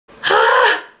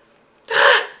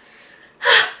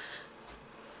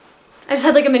I just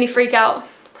had like a mini freak out.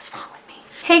 What's wrong with me?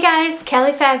 Hey guys,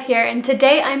 Callie Fab here, and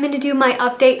today I'm going to do my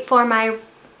update for my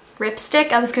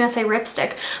ripstick. I was gonna say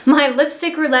ripstick. My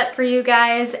lipstick roulette for you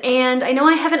guys, and I know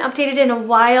I haven't updated in a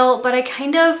while, but I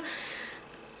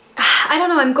don't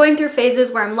know, I'm going through phases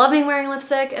where I'm loving wearing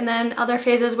lipstick and then other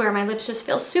phases where my lips just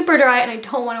feel super dry and I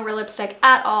don't want to wear lipstick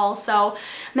at all. So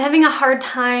I'm having a hard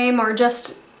time, or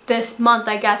just this month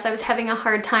I guess, I was having a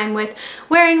hard time with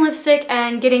wearing lipstick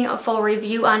and getting a full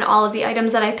review on all of the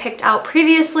items that I picked out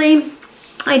previously.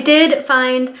 I did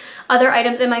find other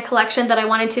items in my collection that I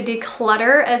wanted to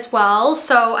declutter as well,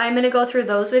 so I'm going to go through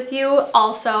those with you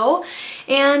also.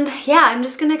 And yeah, I'm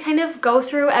just going to kind of go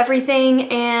through everything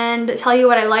and tell you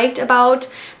what I liked about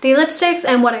the lipsticks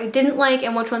and what I didn't like,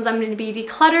 and which ones I'm going to be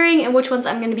decluttering and which ones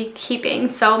I'm going to be keeping.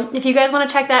 So if you guys want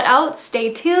to check that out,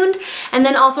 stay tuned. And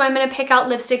then also I'm going to pick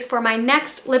out lipsticks for my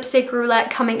next lipstick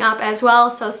roulette coming up as well,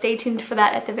 so stay tuned for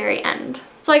that at the very end.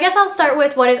 So I guess I'll start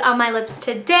with what is on my lips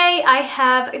today. I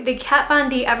have the Kat Von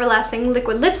D Everlasting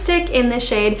Liquid Lipstick in the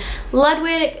shade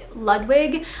Ludwig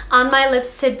on my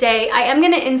lips today. I am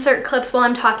going to insert clips while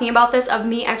I'm talking about this of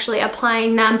me actually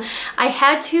applying them. I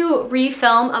had to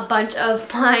refilm a bunch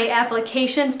of my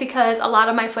applications because a lot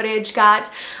of my footage got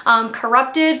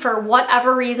corrupted for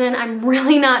whatever reason. I'm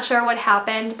really not sure what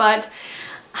happened, but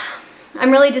I'm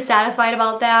really dissatisfied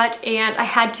about that, and I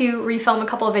had to refilm a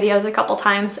couple of videos a couple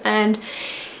times, and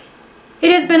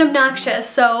it has been obnoxious.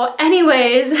 So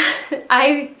anyways,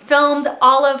 I filmed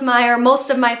all of my, or most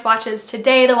of my swatches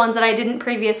today, the ones that I didn't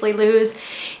previously lose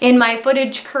in my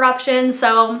footage corruption.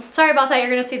 So sorry about that, you're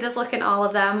gonna see this look in all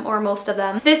of them, or most of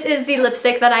them. This is the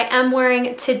lipstick that I am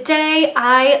wearing today.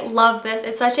 I love this.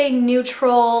 It's such a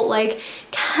neutral, like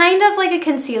kind of like a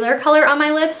concealer color on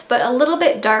my lips, but a little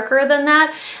bit darker than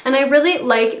that. And I really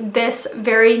like this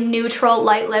very neutral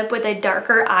light lip with a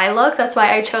darker eye look. That's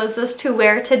why I chose this to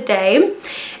wear today.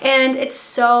 And it's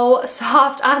so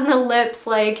soft on the lips.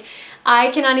 Like,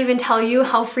 I cannot even tell you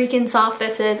how freaking soft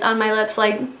this is on my lips.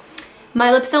 Like,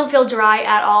 my lips don't feel dry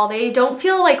at all. They don't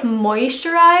feel like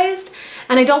moisturized,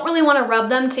 and I don't really want to rub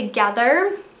them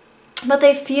together, but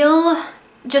they feel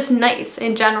just nice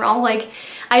in general. Like,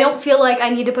 I don't feel like I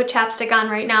need to put chapstick on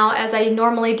right now as I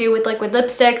normally do with liquid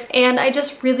lipsticks, and I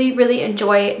just really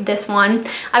enjoy this one.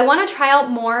 I want to try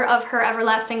out more of her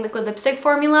Everlasting Liquid Lipstick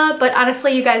formula, but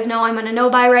honestly, you guys know I'm on a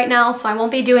no-buy right now, so I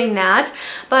won't be doing that.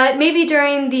 But maybe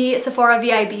during the Sephora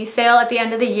VIB sale at the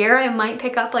end of the year, I might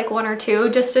pick up like one or two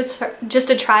just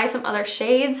to try some other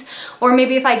shades, or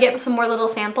maybe if I get some more little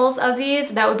samples of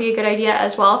these, that would be a good idea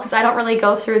as well, because I don't really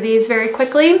go through these very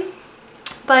quickly.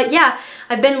 But yeah,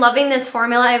 I've been loving this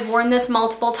formula. I've worn this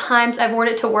multiple times. I've worn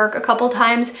it to work a couple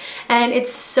times, and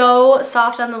it's so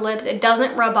soft on the lips. It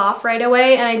doesn't rub off right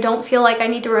away, and I don't feel like I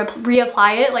need to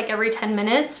reapply it like every 10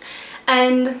 minutes.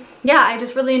 And yeah, I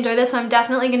just really enjoy this, so I'm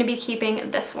definitely going to be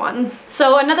keeping this one.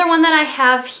 So another one that I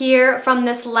have here from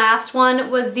this last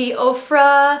one was the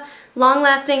OFRA Long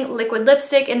Lasting Liquid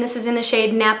Lipstick, and this is in the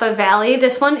shade Napa Valley.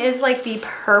 This one is like the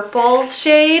purple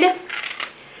shade.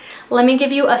 Let me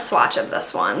give you a swatch of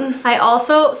this one. I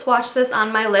also swatched this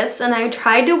on my lips, and I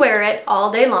tried to wear it all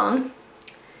day long.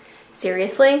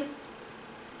 Seriously?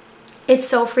 It's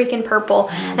so freaking purple,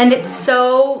 and it's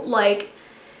so like,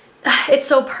 it's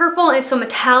so purple, and it's so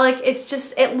metallic. It's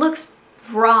just, it looks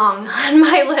wrong on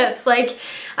my lips. Like,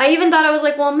 I even thought, I was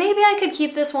like, well, maybe I could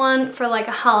keep this one for like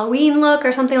a Halloween look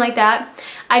or something like that.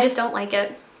 I just don't like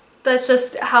it. That's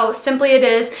just how simply it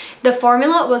is. The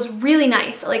formula was really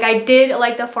nice. Like, I did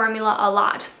like the formula a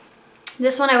lot.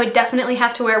 This one I would definitely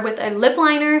have to wear with a lip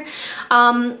liner.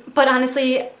 But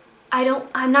honestly,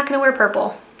 I'm not gonna wear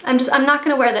purple. I'm not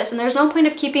gonna wear this, and there's no point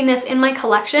of keeping this in my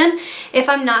collection if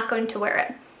I'm not going to wear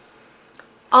it.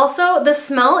 Also, the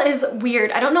smell is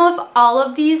weird. I don't know if all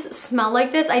of these smell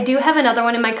like this. I do have another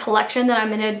one in my collection that I'm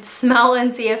gonna smell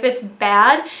and see if it's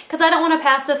bad, because I don't want to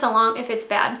pass this along if it's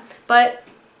bad. But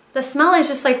the smell is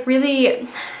just like really,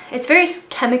 it's very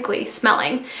chemically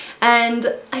smelling, and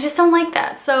I just don't like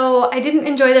that. So I didn't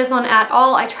enjoy this one at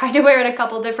all. I tried to wear it a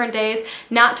couple different days,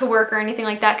 not to work or anything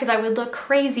like that, because I would look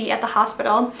crazy at the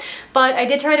hospital. But I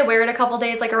did try to wear it a couple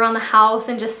days, like around the house,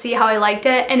 and just see how I liked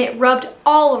it, and it rubbed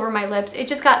all over my lips. It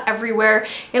just got everywhere.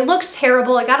 It looked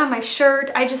terrible. It got on my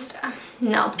shirt.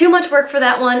 No. Too much work for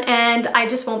that one, and I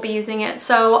just won't be using it.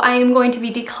 So I am going to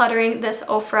be decluttering this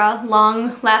OFRA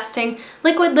Long Lasting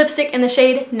Liquid Lipstick in the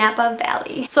shade Napa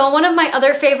Valley. So one of my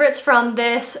other favorites from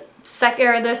this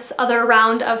other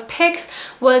round of picks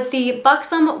was the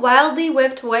Buxom Wildly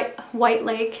Whipped White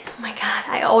Lake. Oh my god,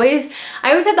 I always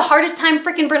have the hardest time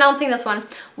freaking pronouncing this one.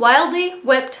 Wildly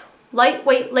Whipped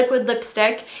lightweight liquid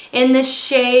lipstick in the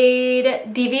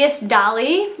shade Devious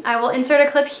Dolly. I will insert a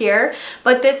clip here,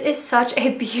 but this is such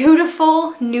a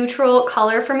beautiful neutral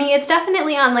color for me. It's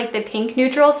definitely on like the pink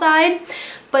neutral side,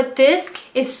 but this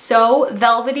is so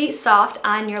velvety soft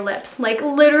on your lips. Like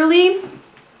literally,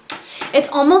 it's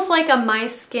almost like a My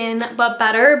Skin But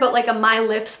Better, but like a My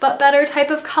Lips But Better type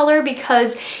of color,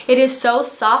 because it is so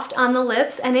soft on the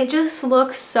lips and it just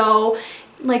looks so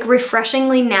like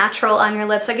refreshingly natural on your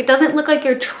lips. Like it doesn't look like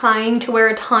you're trying to wear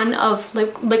a ton of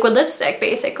liquid lipstick,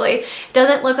 basically. It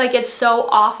doesn't look like it's so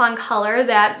off on color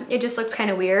that it just looks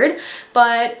kind of weird.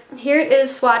 But here it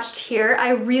is swatched here. I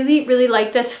really, really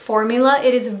like this formula.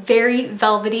 It is very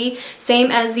velvety, same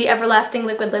as the Everlasting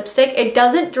liquid lipstick. It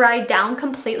doesn't dry down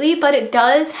completely, but it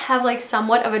does have like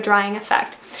somewhat of a drying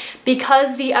effect.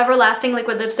 Because the Everlasting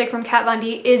liquid lipstick from Kat Von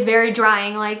D is very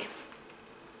drying, like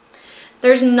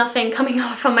there's nothing coming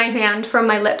off of my hand from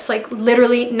my lips, like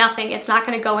literally nothing. It's not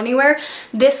gonna go anywhere.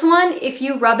 This one, if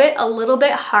you rub it a little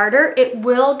bit harder, it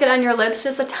will get on your lips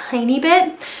just a tiny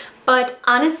bit. But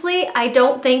honestly, I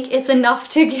don't think it's enough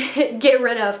to get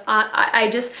rid of. I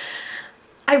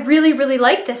really, really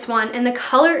like this one, and the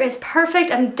color is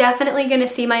perfect. I'm definitely gonna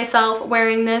see myself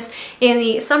wearing this in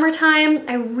the summertime.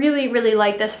 I really, really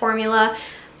like this formula.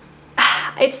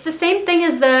 It's the same thing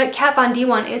as the Kat Von D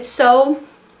one. It's so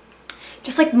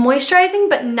just like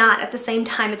moisturizing, but not at the same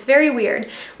time. It's very weird.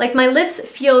 Like my lips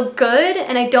feel good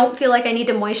and I don't feel like I need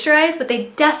to moisturize, but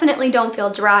they definitely don't feel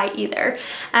dry either.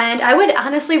 And I would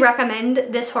honestly recommend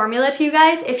this formula to you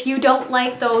guys if you don't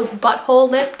like those butthole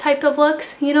lip type of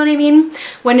looks, you know what I mean?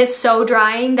 When it's so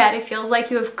drying that it feels like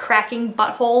you have cracking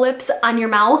butthole lips on your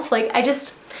mouth. Like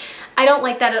I don't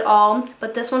like that at all,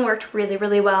 but this one worked really,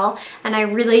 really well, and I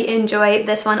really enjoyed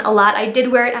this one a lot. I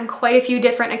did wear it on quite a few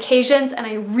different occasions, and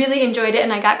I really enjoyed it,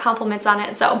 and I got compliments on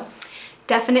it, so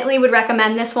definitely would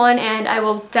recommend this one, and I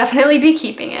will definitely be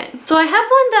keeping it. So I have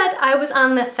one that I was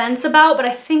on the fence about, but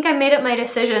I think I made up my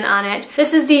decision on it.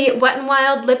 This is the Wet n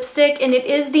Wild lipstick, and it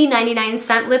is the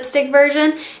 99-cent lipstick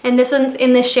version, and this one's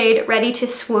in the shade Ready to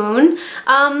Swoon.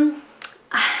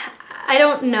 I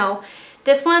don't know.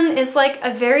 This one is like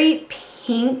a very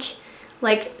pink,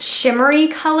 like shimmery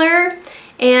color,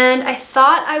 and I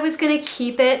thought I was gonna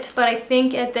keep it, but I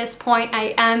think at this point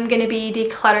I am gonna be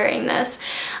decluttering this.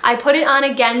 I put it on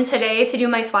again today to do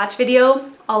my swatch video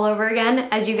all over again.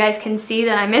 As you guys can see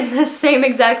that I'm in the same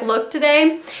exact look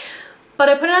today. But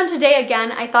I put it on today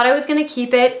again. I thought I was gonna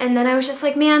keep it, and then I was just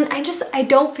like, man, I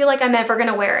don't feel like I'm ever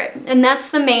gonna wear it. And that's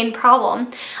the main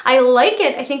problem. I like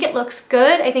it, I think it looks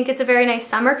good. I think it's a very nice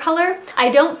summer color. I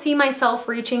don't see myself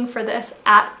reaching for this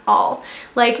at all.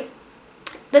 Like,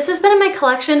 this has been in my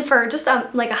collection for just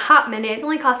like a hot minute. It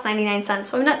only cost 99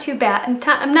 cents, so I'm not too bad.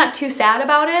 I'm not too sad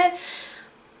about it.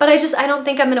 But I don't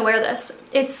think I'm gonna wear this.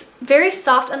 It's very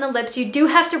soft on the lips. You do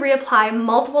have to reapply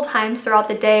multiple times throughout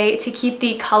the day to keep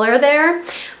the color there,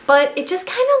 but it just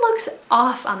kind of looks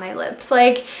off on my lips.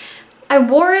 Like, I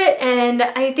wore it, and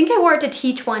I think I wore it to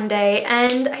teach one day,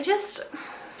 and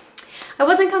I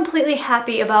wasn't completely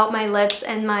happy about my lips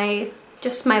and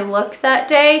just my look that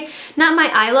day. Not my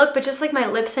eye look, but just like my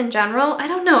lips in general. I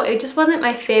don't know, it just wasn't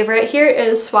my favorite. Here it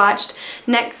is swatched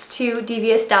next to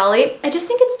Devious Dolly. I just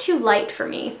think it's too light for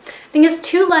me. I think it's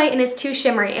too light and it's too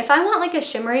shimmery. If I want like a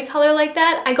shimmery color like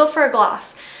that, I go for a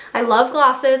gloss. I love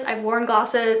glosses. I've worn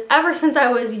glosses ever since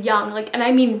I was young. Like, and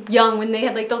I mean young, when they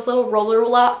had like those little roller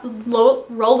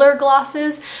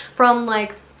glosses from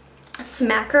like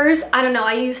Smackers. I don't know,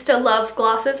 I used to love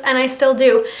glosses, and I still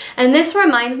do. And this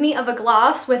reminds me of a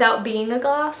gloss without being a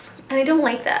gloss, and I don't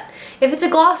like that. If it's a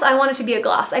gloss, I want it to be a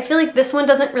gloss. I feel like this one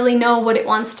doesn't really know what it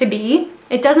wants to be.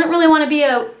 It doesn't really want to be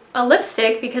a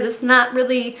lipstick because it's not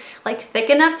really like thick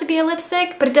enough to be a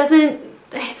lipstick, but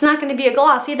it's not going to be a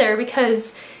gloss either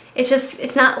because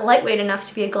it's not lightweight enough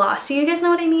to be a gloss. So you guys know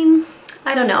what I mean?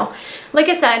 I don't know. Like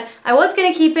I said, I was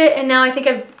gonna keep it, and now I think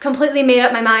I've completely made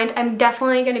up my mind. I'm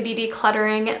definitely gonna be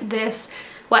decluttering this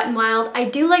Wet n Wild. I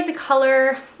do like the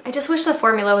color. I just wish the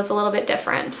formula was a little bit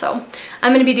different, so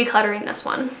I'm gonna be decluttering this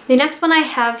one. The next one I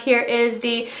have here is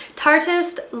the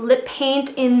Tarteist Lip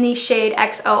Paint in the shade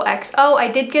XOXO. I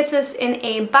did get this in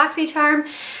a BoxyCharm,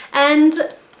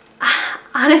 and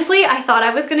honestly, I thought I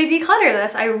was gonna declutter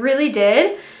this. I really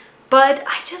did, but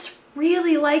I just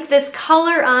really like this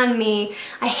color on me.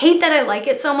 I hate that I like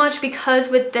it so much because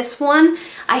with this one,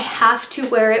 I have to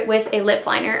wear it with a lip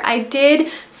liner. I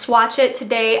did swatch it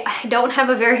today. I don't have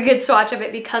a very good swatch of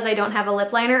it because I don't have a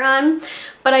lip liner on,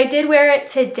 but I did wear it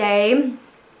today,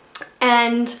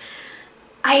 and I just, I don't feel like I'm ever gonna wear this. It's very soft on the lips. You do have to reapply multiple times throughout the day to keep the color there, but it just kind of looks off on my lips. Like, I wasn't completely happy about my lips and my just my look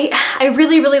that day. I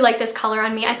really like this color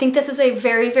on me. I think this is a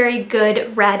very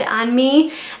good red on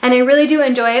me, and I really do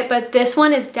enjoy it, but this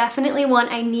one is definitely one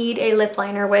I need a lip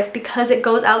liner with because it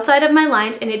goes outside of my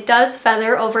lines and it does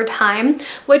feather over time,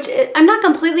 which I'm not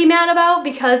completely mad about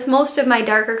because most of my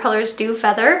darker colors do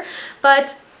feather,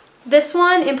 but this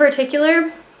one in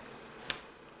particular,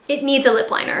 it needs a lip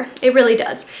liner. It really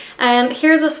does. And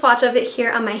here's a swatch of it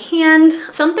here on my hand.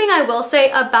 Something I will say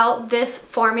about this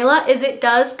formula is it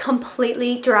does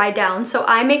completely dry down. So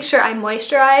I make sure I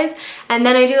moisturize and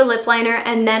then I do a lip liner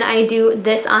and then I do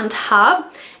this on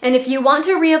top. And if you want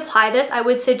to reapply this, I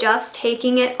would suggest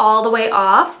taking it all the way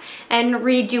off and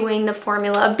redoing the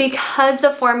formula because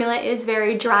the formula is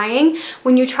very drying.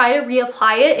 When you try to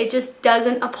reapply it, it just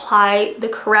doesn't apply the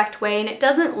correct way and it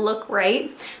doesn't look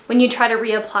right when you try to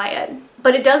reapply it.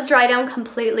 But it does dry down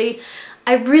completely.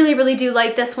 I really do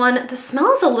like this one. The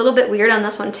smell is a little bit weird on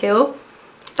this one too.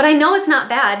 But I know it's not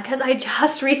bad because I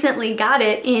just recently got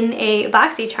it in a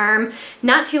BoxyCharm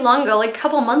not too long ago, like a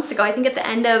couple months ago, I think at the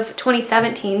end of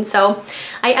 2017. So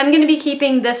I am going to be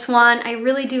keeping this one. I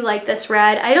really do like this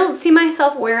red. I don't see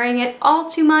myself wearing it all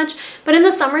too much, but in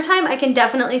the summertime I can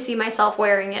definitely see myself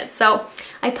wearing it. So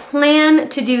I plan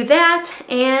to do that,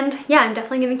 and yeah, I'm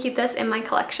definitely going to keep this in my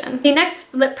collection. The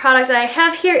next lip product that I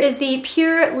have here is the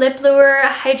Pure Lip Lure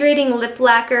Hydrating Lip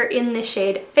Lacquer in the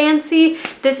shade Fancy.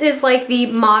 This is like the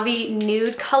mauve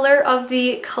nude color of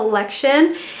the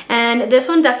collection, and this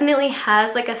one definitely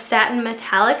has like a satin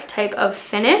metallic type of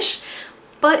finish,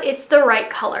 but it's the right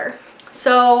color.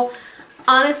 So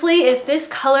honestly, if this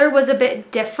color was a bit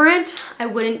different, I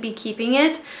wouldn't be keeping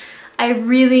it. I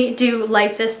really do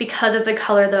like this because of the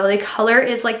color though. The color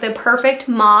is like the perfect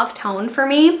mauve tone for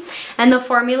me, and the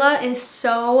formula is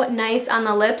so nice on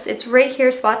the lips. It's right here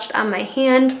swatched on my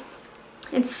hand.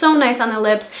 It's so nice on the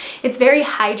lips. It's very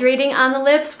hydrating on the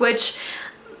lips, which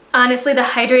honestly, the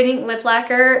hydrating lip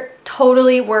lacquer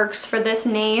totally works for this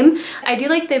name. I do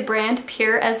like the brand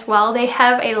Pure as well. They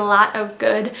have a lot of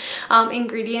good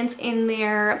ingredients in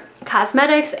their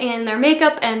cosmetics and their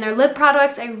makeup and their lip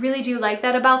products. I really do like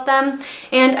that about them.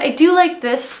 And I do like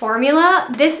this formula.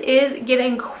 This is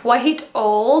getting quite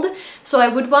old, so I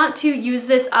would want to use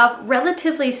this up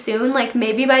relatively soon, like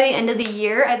maybe by the end of the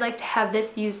year. I'd like to have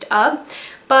this used up.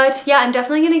 But yeah, I'm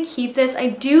definitely going to keep this. I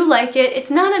do like it.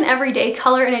 It's not an everyday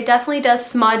color, and it definitely does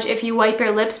smudge if you wipe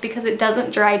your lips because it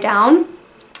doesn't dry down.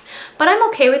 But I'm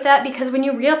okay with that because when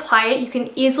you reapply it, you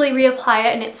can easily reapply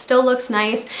it and it still looks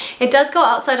nice. It does go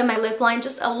outside of my lip line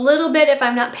just a little bit if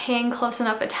I'm not paying close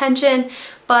enough attention,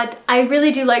 but I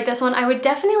really do like this one. I would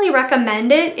definitely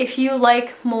recommend it if you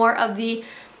like more of the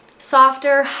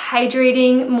softer,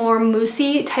 hydrating, more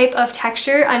moussey type of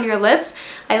texture on your lips.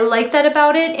 I like that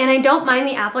about it, and I don't mind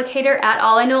the applicator at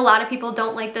all. I know a lot of people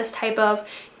don't like this type of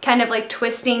kind of like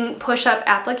twisting push-up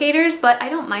applicators, but I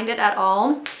don't mind it at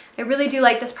all. I really do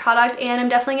like this product, and I'm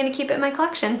definitely going to keep it in my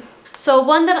collection. So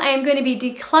one that I am going to be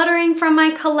decluttering from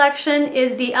my collection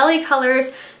is the LA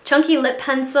Colors Chunky Lip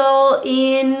Pencil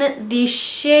in the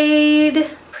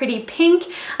shade Pretty Pink.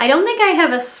 I don't think I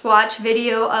have a swatch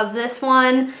video of this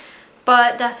one,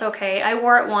 but that's okay. I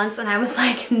wore it once and I was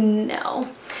like, no,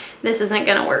 this isn't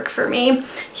gonna work for me.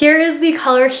 Here is the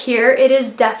color here. It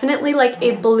is definitely like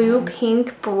a blue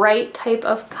pink bright type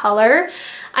of color.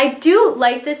 I do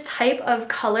like this type of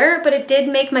color, but it did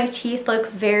make my teeth look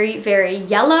very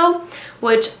yellow,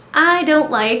 which I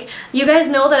don't like. You guys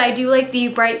know that I do like the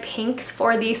bright pinks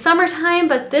for the summertime,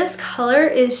 but this color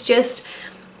is just,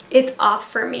 it's off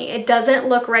for me. It doesn't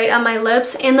look right on my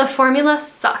lips, and the formula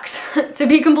sucks. To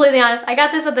be completely honest, I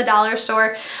got this at the dollar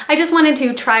store. I just wanted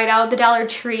to try it out, the Dollar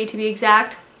Tree to be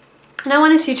exact, and I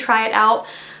wanted to try it out,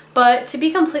 but to be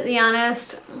completely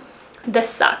honest, this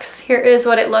sucks. Here is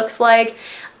what it looks like.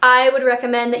 I would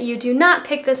recommend that you do not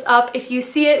pick this up. If you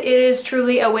see it, it is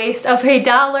truly a waste of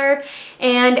 $1.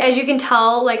 And as you can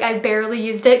tell, like, I barely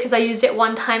used it because I used it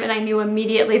one time and I knew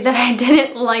immediately that I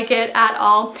didn't like it at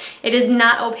all. It is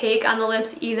not opaque on the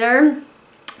lips either.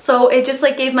 So it just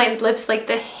like gave my lips like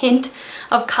the hint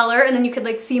of color, and then you could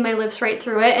like see my lips right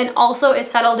through it. And also it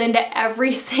settled into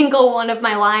every single one of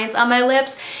my lines on my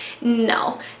lips.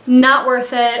 No, not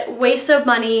worth it. Waste of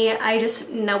money.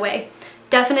 No way.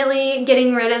 Definitely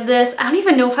getting rid of this. I don't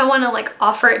even know if I want to like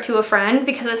offer it to a friend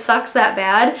because it sucks that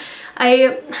bad.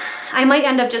 I might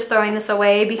end up just throwing this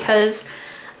away because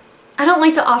I don't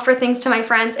like to offer things to my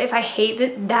friends if I hate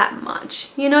it that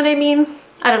much. You know what I mean?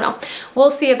 I don't know. We'll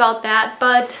see about that,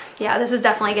 but yeah, this is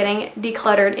definitely getting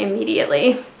decluttered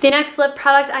immediately. The next lip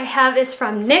product I have is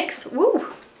from NYX. Woo!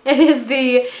 It is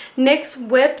the NYX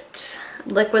Whipped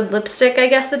liquid lipstick, I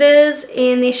guess it is,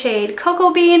 in the shade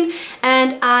Cocoa Bean,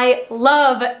 and I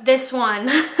love this one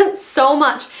so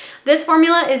much. This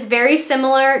formula is very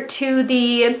similar to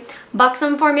the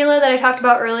Buxom formula that I talked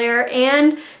about earlier,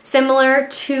 and similar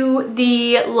to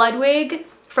the Ludwig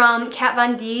from Kat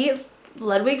Von D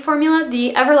Ludwig formula,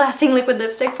 the Everlasting Liquid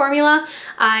Lipstick formula.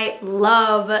 I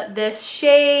love this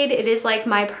shade. It is like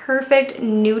my perfect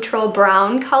neutral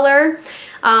brown color.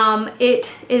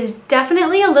 It is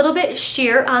definitely a little bit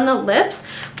sheer on the lips,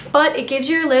 but it gives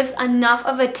your lips enough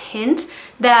of a tint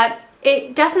that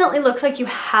it definitely looks like you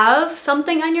have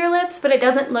something on your lips, but it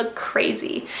doesn't look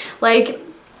crazy. Like,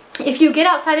 if you get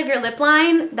outside of your lip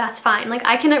line, that's fine. Like,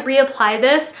 I can reapply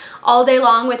this all day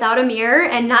long without a mirror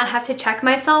and not have to check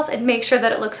myself and make sure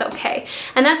that it looks okay.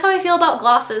 And that's how I feel about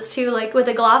glosses too. Like with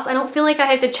a gloss, I don't feel like I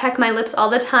have to check my lips all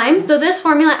the time. So this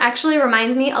formula actually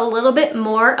reminds me a little bit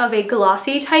more of a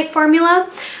glossy type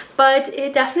formula, but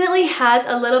it definitely has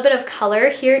a little bit of color.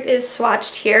 Here it is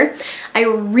swatched here. I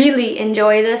really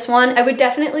enjoy this one. I would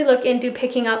definitely look into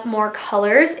picking up more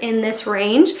colors in this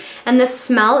range, and the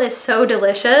smell is so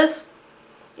delicious.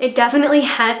 It definitely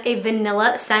has a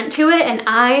vanilla scent to it, and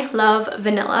I love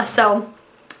vanilla, so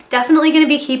definitely going to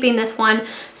be keeping this one.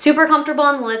 Super comfortable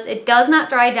on the lips. It does not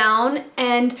dry down,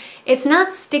 and it's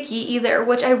not sticky either,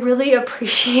 which I really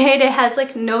appreciate. It has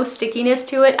like no stickiness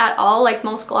to it at all, like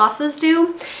most glosses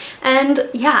do. And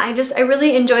yeah, I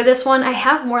really enjoy this one. I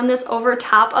have worn this over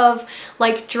top of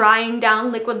like drying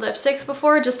down liquid lipsticks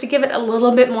before, just to give it a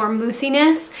little bit more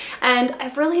moussiness, and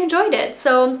I've really enjoyed it.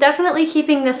 So definitely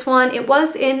keeping this one. It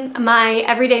was in my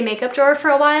everyday makeup drawer for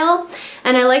a while,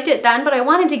 and I liked it then, but I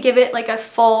wanted to give it like a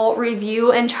full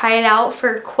review and try it out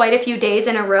for quite a few days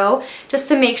in a row, just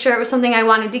to make sure it was something I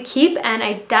wanted to keep, and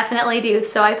I definitely do.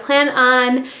 So I plan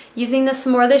on using this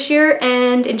some more this year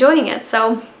and enjoying it.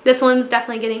 So this one's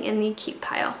definitely getting in the keep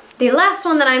pile. The last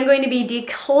one that I'm going to be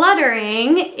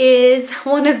decluttering is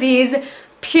one of these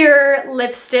pure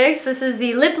lipsticks. This is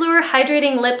the Lip Lure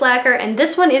Hydrating Lip Lacquer, and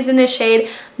this one is in the shade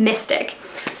Mystic.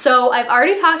 So I've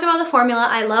already talked about the formula.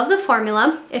 I love the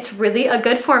formula. It's really a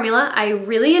good formula. I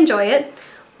really enjoy it.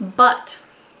 But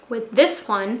with this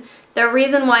one, the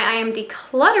reason why I am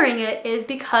decluttering it is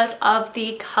because of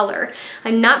the color.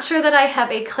 I'm not sure that I have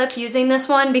a clip using this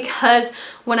one, because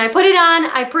when I put it on,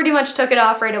 I pretty much took it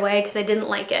off right away because I didn't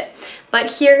like it. But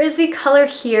here is the color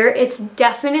here. It's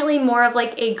definitely more of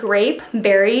like a grape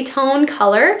berry tone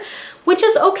color, which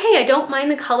is okay. I don't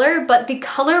mind the color, but the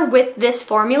color with this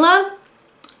formula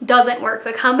doesn't work.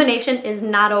 The combination is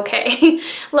not okay.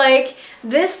 Like,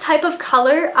 this type of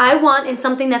color I want in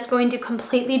something that's going to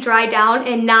completely dry down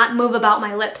and not move about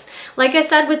my lips. Like I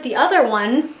said with the other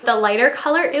one, the lighter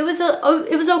color, it was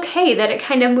okay that it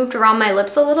kind of moved around my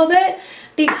lips a little bit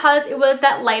because it was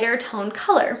that lighter tone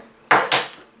color.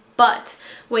 But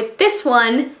with this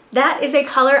one, that is a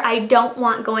color I don't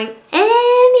want going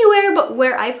anywhere but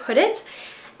where I put it.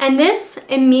 And this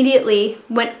immediately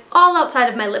went all outside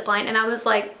of my lip line, and I was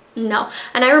like, no.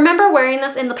 And I remember wearing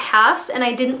this in the past and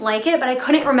I didn't like it, but I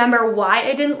couldn't remember why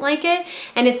I didn't like it.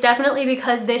 And it's definitely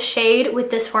because this shade with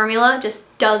this formula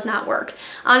just does not work.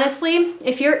 Honestly,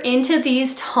 if you're into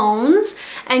these tones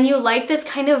and you like this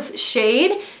kind of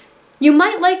shade, you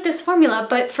might like this formula,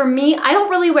 but for me, I don't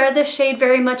really wear this shade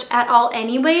very much at all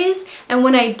anyways, and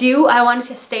when I do, I want it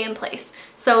to stay in place.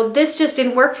 So this just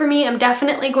didn't work for me. I'm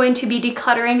definitely going to be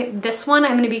decluttering this one.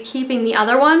 I'm going to be keeping the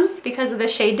other one because of the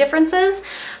shade differences,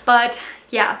 but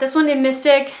yeah, this one in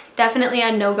Mystic, definitely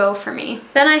a no-go for me.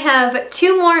 Then I have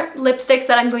two more lipsticks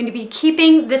that I'm going to be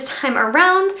keeping this time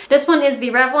around. This one is the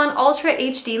Revlon Ultra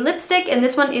HD lipstick, and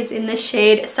this one is in the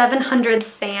shade 700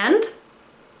 Sand.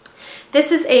 This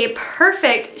is a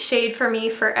perfect shade for me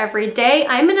for every day.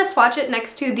 I'm gonna swatch it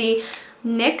next to the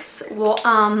NYX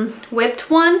whipped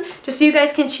one, just so you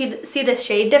guys can see the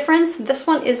shade difference. This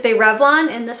one is the Revlon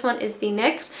and this one is the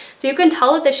NYX. So you can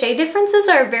tell that the shade differences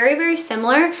are very, very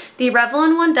similar. The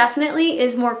Revlon one definitely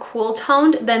is more cool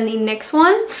toned than the NYX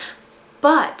one,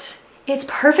 but it's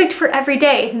perfect for every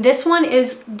day. This one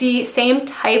is the same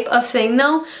type of thing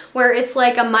though, where it's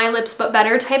like a My Lips But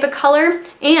Better type of color,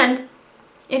 and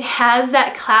it has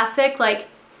that classic like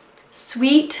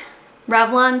sweet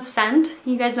Revlon scent.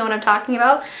 You guys know what I'm talking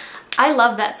about. I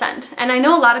love that scent, and I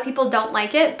know a lot of people don't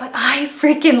like it, but I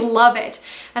freaking love it.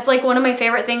 That's like one of my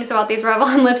favorite things about these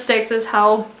Revlon lipsticks is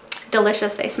how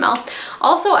delicious they smell.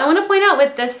 Also, I want to point out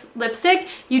with this lipstick,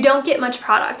 you don't get much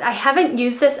product. I haven't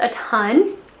used this a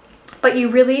ton, but you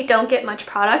really don't get much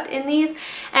product in these,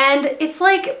 and it's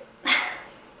like,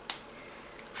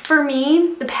 for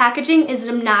me, the packaging is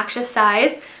an obnoxious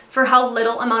size for how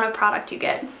little amount of product you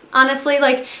get. honestly.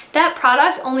 Like, that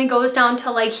product only goes down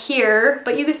to like here,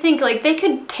 but you could think like they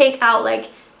could take out like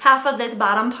half of this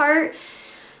bottom part.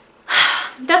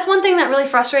 That's one thing that really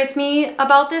frustrates me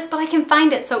about this, but I can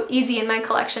find it so easy in my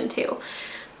collection too.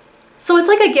 So it's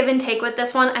like a give and take with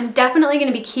this one. I'm definitely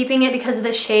going to be keeping it because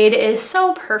the shade is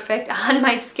so perfect on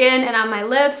my skin and on my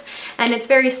lips, and it's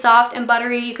very soft and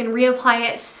buttery. You can reapply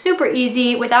it super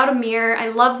easy without a mirror. I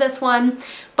love this one,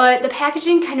 but the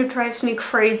packaging kind of drives me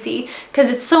crazy because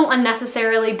it's so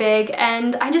unnecessarily big,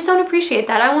 and I just don't appreciate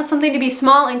that. I want something to be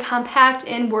small and compact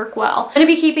and work well. I'm going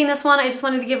to be keeping this one. I just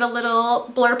wanted to give a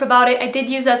little blurb about it. I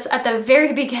did use this at the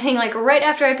very beginning, like right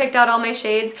after I picked out all my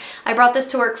shades. I brought this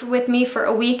to work with me for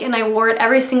a week and I wore it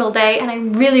every single day, and I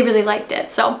really, really liked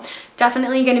it. So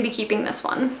definitely going to be keeping this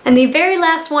one. And the very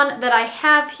last one that I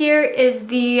have here is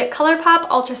the Colourpop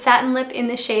Ultra Satin Lip in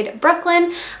the shade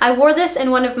Brooklyn. I wore this in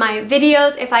one of my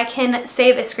videos. If I can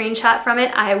save a screenshot from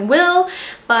it, I will.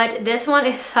 But this one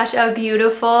is such a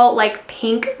beautiful, like,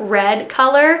 pink red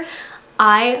color.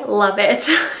 I love it.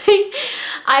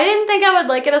 I didn't think I would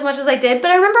like it as much as I did, but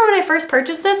I remember when I first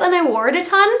purchased this and I wore it a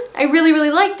ton, I really,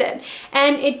 really liked it.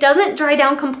 And it doesn't dry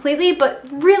down completely, but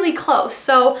really close.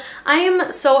 So I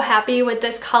am so happy with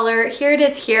this color. Here it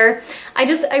is here. I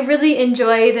really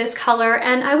enjoy this color,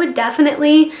 and I would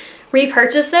definitely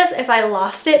repurchase this if I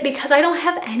lost it because I don't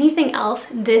have anything else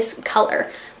this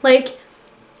color. Like,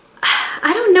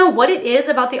 I don't know what it is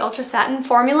about the Ultra Satin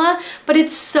formula, but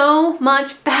it's so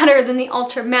much better than the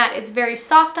Ultra Matte. It's very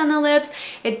soft on the lips.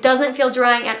 It doesn't feel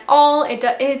drying at all. It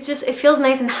feels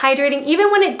nice and hydrating.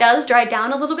 Even when it does dry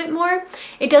down a little bit more,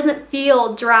 it doesn't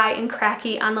feel dry and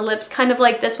cracky on the lips, kind of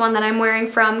like this one that I'm wearing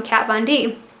from Kat Von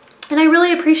D. And I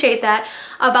really appreciate that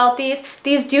about these.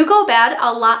 These do go bad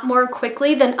a lot more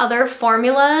quickly than other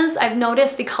formulas. I've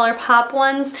noticed the Colourpop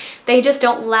ones, they just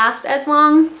don't last as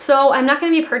long. So I'm not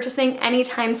going to be purchasing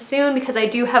anytime soon because I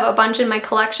do have a bunch in my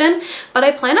collection. But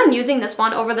I plan on using this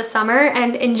one over the summer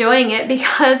and enjoying it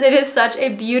because it is such a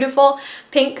beautiful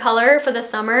pink color for the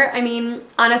summer. I mean,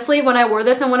 honestly, when I wore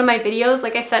this in one of my videos,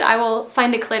 like I said, I will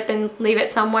find a clip and leave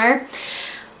it somewhere.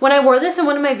 When I wore this in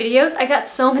one of my videos, I got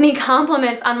so many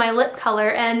compliments on my lip color,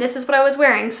 and this is what I was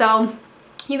wearing. So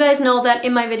you guys know that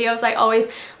in my videos, I always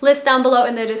list down below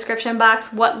in the description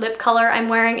box what lip color I'm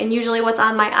wearing and usually what's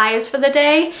on my eyes for the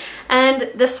day. And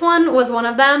this one was one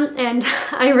of them, and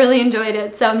I really enjoyed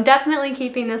it. So I'm definitely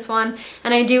keeping this one,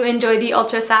 and I do enjoy the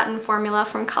Ultra Satin formula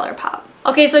from Colourpop.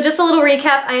 Okay, so just a little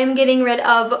recap. I am getting rid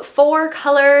of 4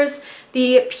 colors: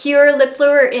 the Pure Lip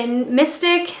Lure in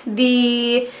Mystic,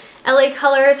 the LA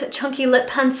Colors Chunky Lip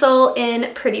Pencil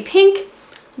in Pretty Pink,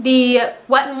 the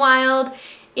Wet n Wild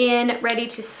in Ready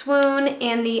to Swoon,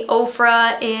 and the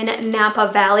OFRA in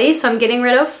Napa Valley. So I'm getting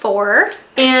rid of 4.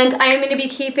 And I am going to be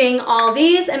keeping all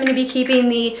these. I'm going to be keeping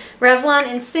the Revlon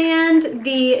in Sand,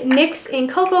 the NYX in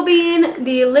Cocoa Bean,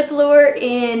 the Lip Lure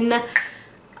in,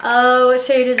 what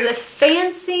shade is this?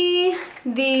 Fancy,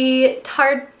 the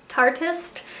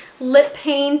Tarteist Lip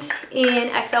Paint in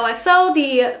XOXO,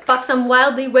 the Buxom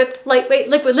Wildly Whipped Lightweight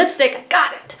Liquid Lipstick, I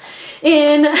got it,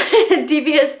 in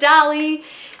Devious Dolly,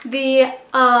 the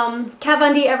Kat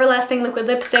Von D Everlasting Liquid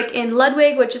Lipstick in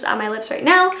Ludwig, which is on my lips right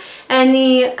now, and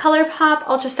the Colourpop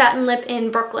Ultra Satin Lip in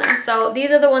Brooklyn. So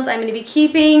these are the ones I'm going to be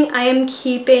keeping. I am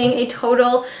keeping a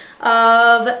total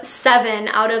of 7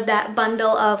 out of that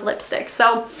bundle of lipsticks.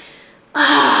 So,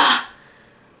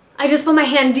 I just put my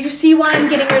hand, do you see why I'm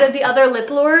getting rid of the other lip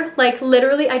lure? Like,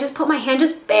 literally, I just put my hand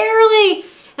just barely,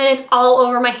 and it's all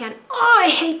over my hand. Oh, I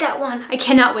hate that one. I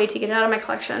cannot wait to get it out of my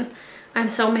collection. I'm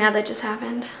so mad that just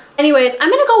happened. Anyways, I'm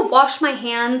gonna go wash my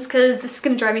hands because this is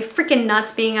gonna drive me freaking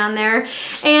nuts being on there.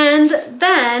 And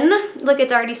then, look,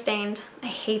 it's already stained. I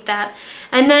hate that.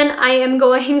 And then I am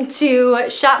going to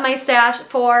shop my stash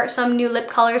for some new lip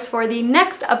colors for the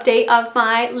next update of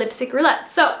my lipstick roulette.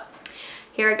 So,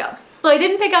 here I go. So I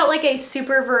didn't pick out like a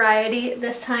super variety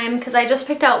this time because I just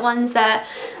picked out ones that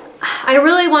I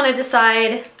really want to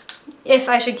decide if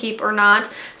I should keep or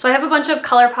not. So I have a bunch of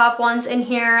Colourpop ones in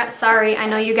here. Sorry, I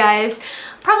know you guys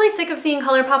are probably sick of seeing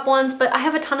Colourpop ones, but I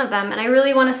have a ton of them and I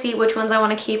really want to see which ones I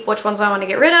want to keep, which ones I want to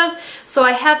get rid of. So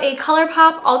I have a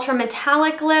Colourpop Ultra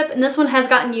Metallic Lip, and this one has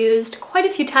gotten used quite a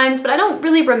few times, but I don't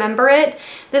really remember it.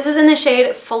 This is in the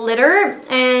shade Flitter,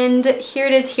 and here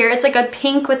it is here. It's like a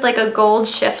pink with like a gold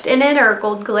shift in it, or a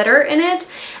gold glitter in it,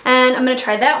 and I'm going to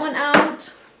try that one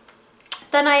out.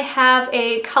 Then I have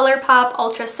a Colourpop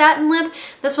Ultra Satin Lip.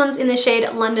 This one's in the shade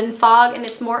London Fog, and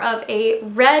it's more of a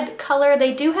red color.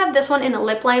 They do have this one in a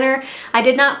lip liner. I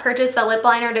did not purchase the lip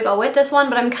liner to go with this one,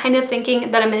 but I'm kind of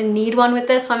thinking that I'm going to need one with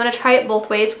this, so I'm going to try it both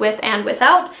ways, with and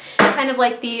without. Kind of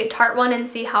like the Tarte one, and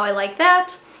see how I like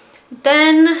that.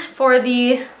 Then for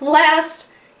the last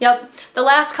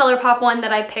Colourpop one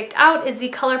that I picked out is the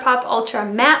Colourpop Ultra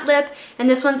Matte Lip, and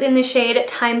this one's in the shade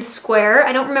Times Square.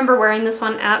 I don't remember wearing this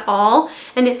one at all,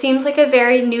 and it seems like a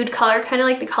very nude color, kind of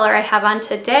like the color I have on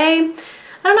today.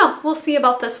 I don't know, we'll see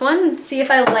about this one, see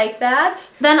if I like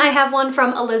that. Then I have one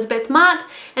from Elizabeth Mott,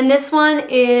 and this one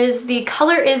is the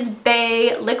Color is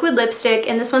Bay liquid lipstick,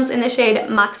 and this one's in the shade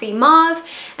Moxie Mauve,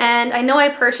 and I know I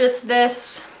purchased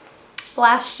this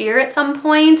last year at some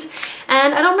point,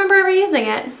 and I don't remember ever using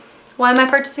it. Why am I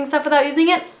purchasing stuff without using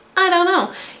it? I don't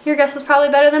know. Your guess is probably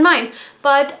better than mine,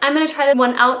 but I'm gonna try that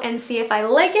one out and see if I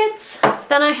like it.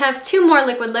 Then I have two more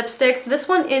liquid lipsticks. This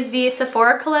one is the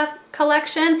Sephora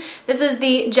collection. This is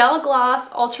the Gel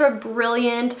Gloss Ultra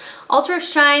Brilliant Ultra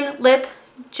Shine Lip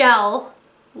Gel.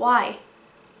 Why?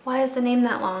 Why is the name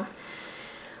that long?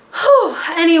 Whew.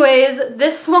 Anyways,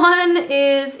 this one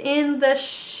is in the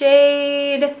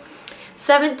shade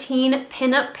 17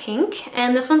 Pinup Pink,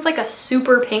 and this one's like a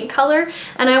super pink color,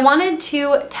 and I wanted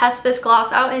to test this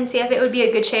gloss out and see if it would be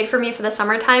a good shade for me for the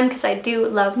summertime, because I do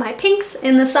love my pinks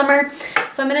in the summer.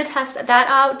 So I'm going to test that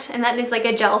out, and that is like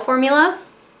a gel formula.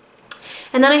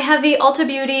 And then I have the Ulta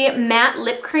Beauty Matte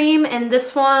Lip Cream, and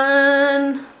this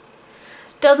one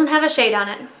doesn't have a shade on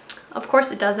it. Of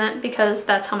course it doesn't, because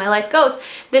that's how my life goes.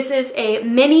 This is a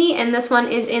mini, and this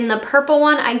one is in the purple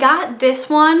one. I got this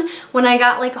one when I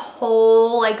got like a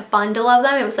whole like bundle of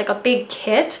them. It was like a big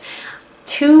kit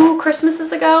 2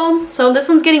 Christmases ago. So this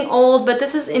one's getting old, but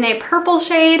this is in a purple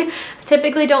shade. I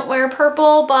typically don't wear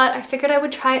purple, but I figured I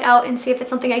would try it out and see if it's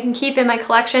something I can keep in my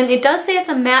collection. It does say it's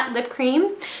a matte lip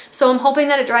cream, so I'm hoping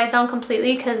that it dries down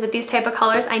completely, because with these type of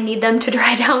colors, I need them to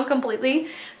dry down completely.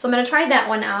 So I'm gonna try that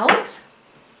one out.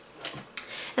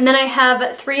 And then I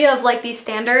have 3 of like these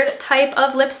standard type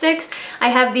of lipsticks. I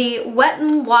have the Wet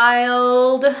n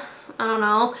Wild, I don't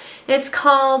know, it's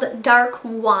called Dark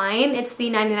Wine. It's the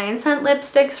 99-cent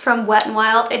lipsticks from Wet n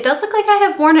Wild. It does look like I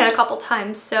have worn it a couple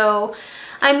times, so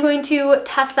I'm going to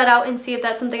test that out and see if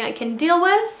that's something I can deal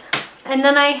with. And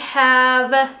then I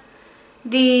have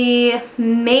the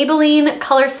Maybelline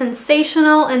Color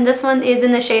Sensational, and this one is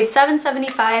in the shade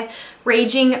 775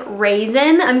 Raging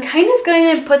Raisin. I'm kind of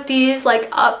going to put these like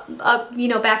up, you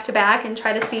know, back to back and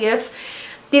try to see if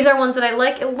these are ones that I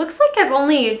like. It looks like I've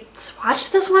only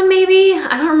swatched this one maybe.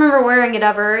 I don't remember wearing it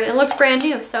ever. It looks brand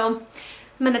new, so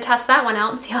I'm going to test that one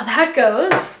out and see how that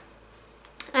goes.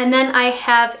 And then I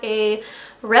have a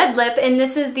red lip, and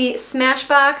this is the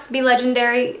Smashbox Be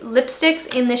Legendary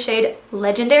lipsticks in the shade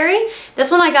Legendary.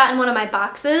 This one I got in one of my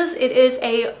boxes. It is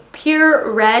a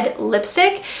pure red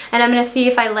lipstick, and I'm gonna see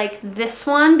if I like this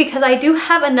one, because I do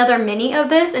have another mini of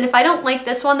this, and if I don't like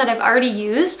this one that I've already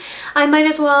used, I might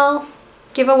as well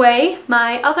give away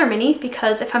my other mini,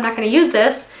 because if I'm not gonna use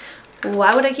this,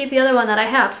 why would I keep the other one that I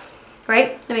have,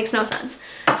 right? That makes no sense.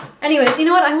 Anyways, you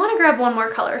know what? I want to grab one more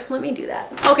color. Let me do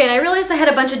that. Okay, and I realized I had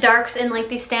a bunch of darks in like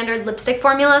the standard lipstick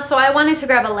formula, so I wanted to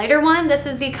grab a lighter one. This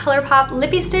is the Colourpop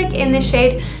Lippy Stick in the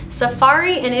shade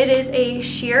Safari, and it is a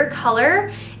sheer color.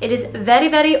 It is very,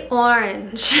 very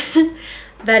orange.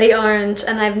 Very orange,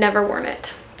 and I've never worn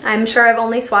it. I'm sure I've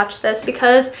only swatched this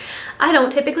because I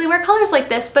don't typically wear colors like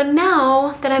this, but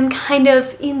now that I'm kind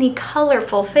of in the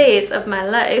colorful phase of my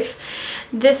life,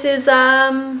 this is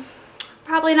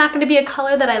probably not going to be a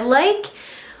color that I like,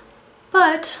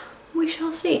 but we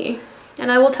shall see. And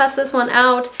I will test this one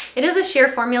out. It is a sheer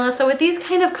formula, so with these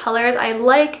kind of colors, I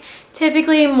like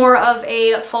typically more of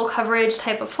a full coverage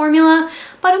type of formula,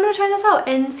 but I'm going to try this out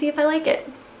and see if I like it.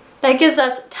 That gives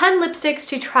us 10 lipsticks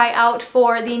to try out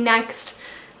for the next,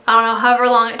 I don't know, however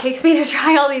long it takes me to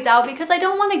try all these out, because I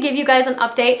don't want to give you guys an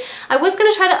update. I was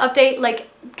going to try to update like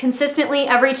consistently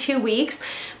every 2 weeks,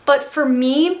 but for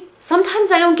me, sometimes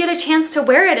I don't get a chance to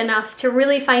wear it enough to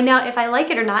really find out if I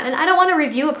like it or not, and I don't want to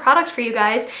review a product for you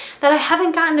guys that I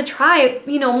haven't gotten to try,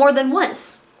 you know, more than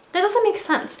once. That doesn't make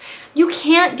sense. You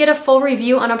can't get a full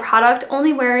review on a product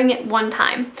only wearing it one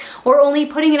time, or only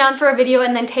putting it on for a video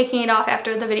and then taking it off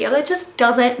after the video. That just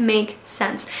doesn't make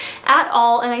sense at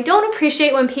all, and I don't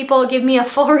appreciate when people give me a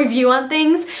full review on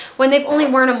things when they've only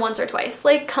worn them once or twice.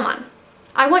 Like, come on.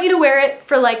 I want you to wear it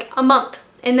for like a month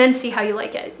and then see how you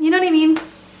like it. You know what I mean?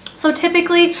 So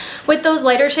typically with those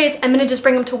lighter shades, I'm gonna just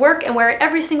bring them to work and wear it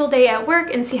every single day at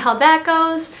work and see how that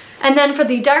goes. And then for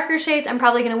the darker shades, I'm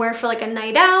probably gonna wear for like a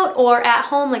night out or at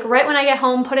home, like right when I get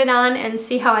home, put it on and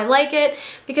see how I like it.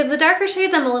 Because the darker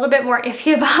shades I'm a little bit more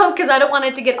iffy about, because I don't want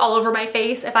it to get all over my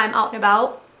face if I'm out and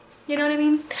about. You know what I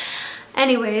mean?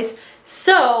 Anyways,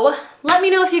 So let me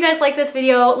know if you guys like this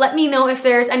video. Let me know if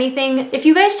there's anything, if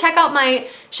you guys check out my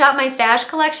Shop My Stash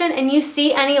collection and you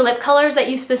see any lip colors that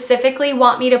you specifically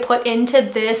want me to put into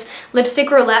this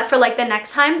lipstick roulette for like the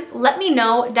next time, let me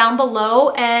know down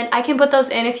below and I can put those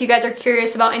in if you guys are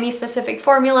curious about any specific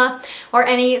formula or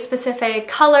any specific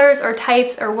colors or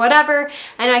types or whatever,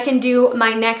 and I can do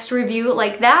my next review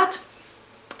like that.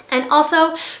 And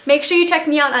also make sure you check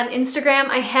me out on Instagram.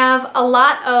 I have a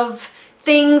lot of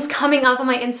things coming up on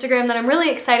my Instagram that I'm really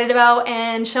excited about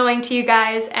and showing to you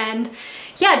guys, and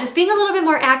yeah, just being a little bit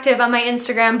more active on my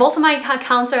Instagram. Both of my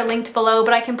accounts are linked below,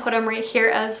 but I can put them right here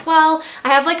as well. I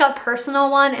have like a personal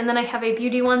one and then I have a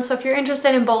beauty one, so if you're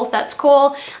interested in both, that's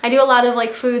cool. I do a lot of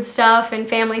like food stuff and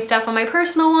family stuff on my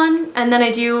personal one, and then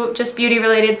I do just beauty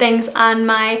related things on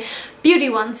my beauty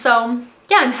one. So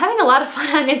yeah, I'm having a lot of fun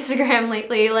on Instagram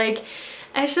lately, like,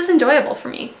 and it's just enjoyable for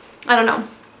me. I don't know.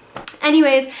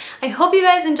 Anyways, I hope you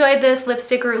guys enjoyed this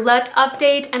lipstick roulette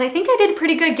update, and I think I did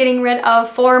pretty good getting rid of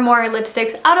 4 more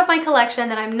lipsticks out of my collection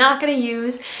that I'm not going to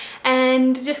use,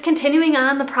 and just continuing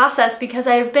on the process because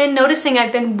I've been noticing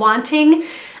I've been wanting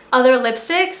other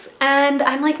lipsticks, and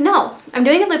I'm like, no, I'm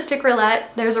doing a lipstick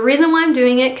roulette. There's a reason why I'm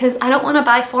doing it, because I don't want to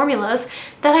buy formulas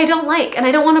that I don't like, and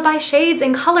I don't want to buy shades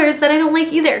and colors that I don't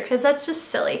like either, because that's just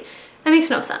silly. That makes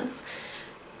no sense.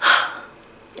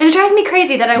 And it drives me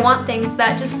crazy that I want things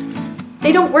that just,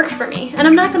 they don't work for me, and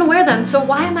I'm not gonna wear them, so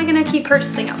why am I gonna keep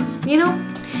purchasing them, you know?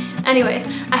 Anyways,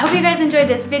 I hope you guys enjoyed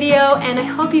this video, and I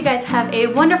hope you guys have a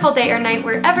wonderful day or night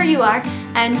wherever you are,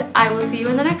 and I will see you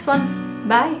in the next one.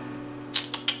 Bye.